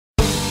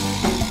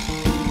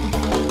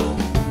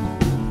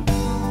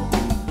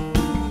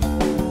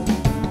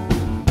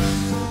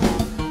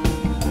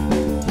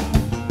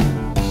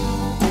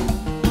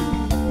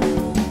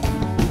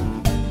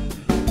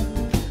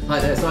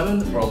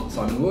Simon from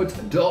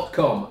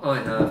simonwood.com. I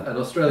have an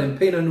Australian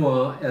Pinot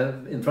Noir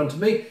in front of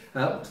me,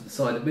 to the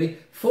side of me.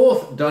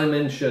 Fourth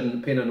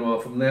dimension Pinot Noir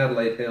from the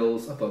Adelaide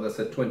Hills. I thought that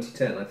said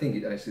 2010. I think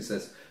it actually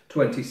says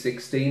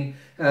 2016.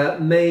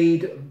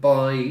 Made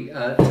by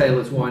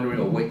Taylor's Winery,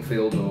 or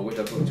Wakefield, or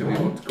whichever you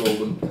want to call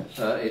them.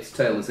 It's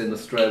Taylor's in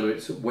Australia,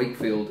 it's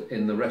Wakefield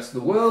in the rest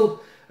of the world.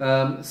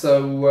 Let's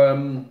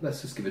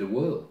just give it a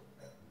whirl.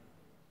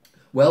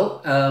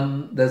 Well,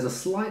 there's a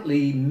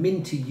slightly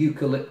minty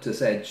eucalyptus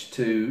edge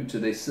to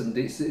this, and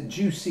it's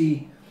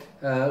juicy,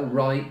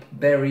 ripe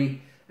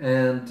berry,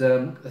 and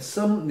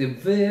some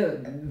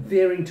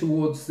veering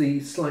towards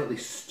the slightly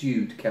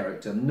stewed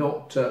character.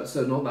 Not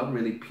not that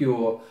really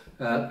pure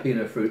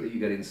Pinot fruit that you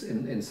get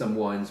in some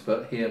wines,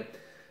 but here,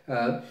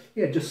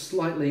 yeah, just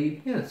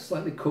slightly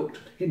cooked,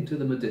 hint of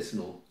the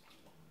medicinal,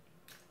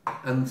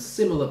 and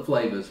similar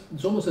flavours.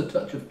 There's almost a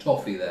touch of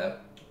toffee there,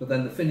 but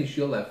then the finish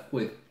you're left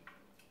with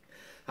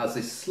has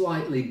this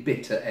slightly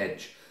bitter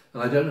edge,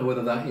 and I don't know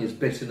whether that is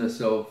bitterness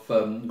of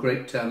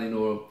grape tannin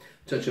or a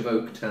touch of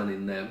oak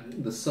tannin there.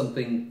 There's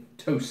something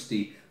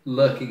toasty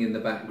lurking in the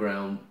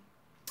background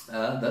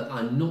that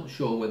I'm not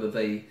sure whether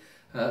they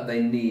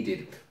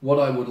needed. What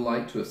I would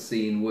like to have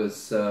seen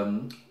was,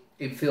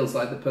 it feels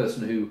like the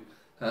person who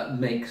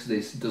makes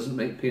this doesn't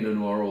make Pinot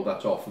Noir all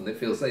that often. It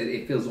feels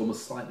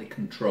almost slightly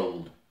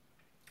controlled,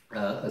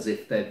 as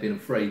if they've been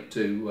afraid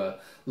to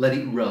let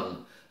it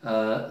run.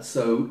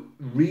 So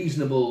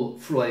reasonable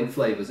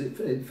flavours.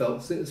 It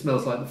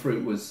smells like the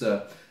fruit was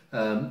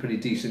pretty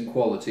decent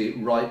quality,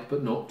 ripe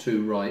but not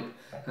too ripe,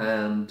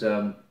 and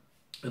that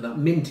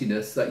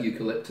mintiness, that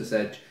eucalyptus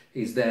edge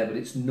is there, but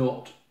it's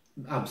not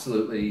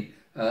absolutely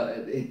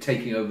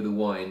taking over the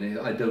wine.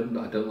 I don't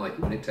like it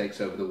when it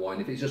takes over the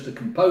wine. If it's just a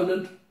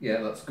component,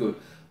 yeah, that's good.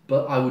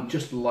 But I would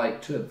just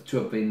like to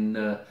have been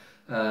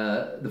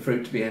the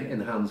fruit to be in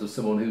the hands of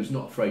someone who's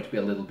not afraid to be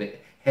a little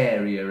bit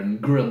hairier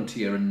and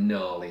gruntier and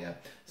gnarlier.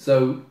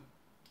 So,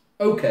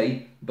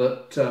 okay,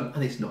 but,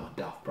 and it's not a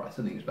daft price.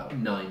 I think it's about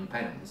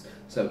 £9,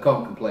 so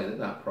can't complain at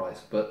that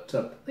price. But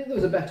I think there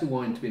was a better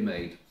wine to be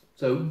made.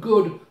 So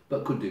good,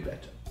 but could do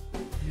better.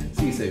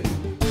 See you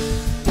soon.